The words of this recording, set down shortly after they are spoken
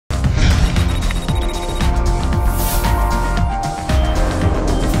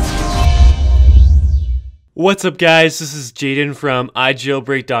What's up guys, this is Jaden from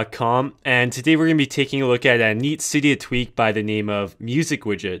iJailbreak.com, and today we're going to be taking a look at a neat Cydia tweak by the name of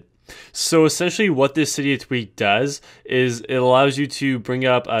MusicWidget. So essentially what this Cydia tweak does is it allows you to bring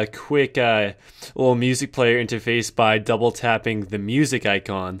up a quick little music player interface by double tapping the music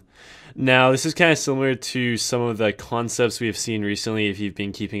icon. Now this is kind of similar to some of the concepts we have seen recently if you've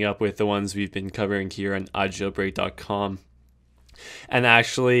been keeping up with the ones we've been covering here on iJailbreak.com. And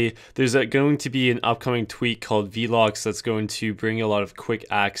actually, there's going to be an upcoming tweak called Vlocks that's going to bring a lot of quick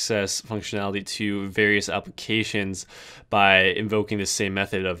access functionality to various applications by invoking the same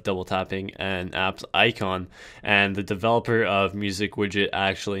method of double tapping an app's icon. And the developer of MusicWidget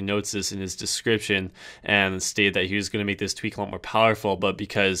actually notes this in his description and stated that he was going to make this tweak a lot more powerful, but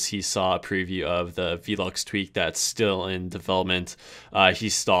because he saw a preview of the Vlocks tweak that's still in development, he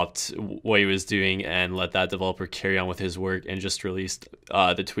stopped what he was doing and let that developer carry on with his work and just released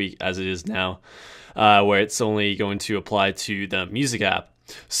the tweak as it is now, where it's only going to apply to the music app.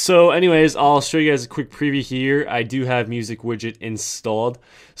 So anyways, I'll show you guys a quick preview here. I do have MusicWidget installed,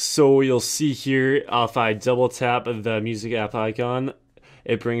 so you'll see here if I double tap the music app icon,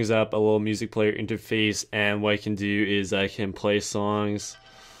 it brings up a little music player interface, and what I can do is I can play songs,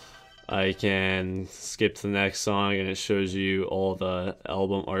 I can skip to the next song, and it shows you all the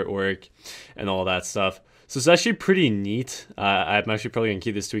album artwork and all that stuff. So it's actually pretty neat. I'm actually probably going to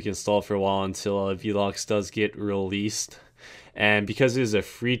keep this tweak installed for a while until Vlocks does get released. And because it is a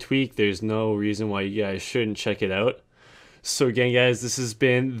free tweak, there's no reason why you guys shouldn't check it out. So again guys, this has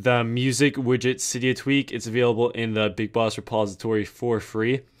been the MusicWidget Cydia tweak. It's available in the BigBoss repository for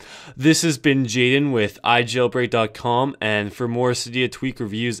free. This has been Jaden with iJailbreak.com, and for more Cydia tweak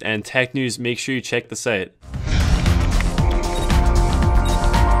reviews and tech news, make sure you check the site.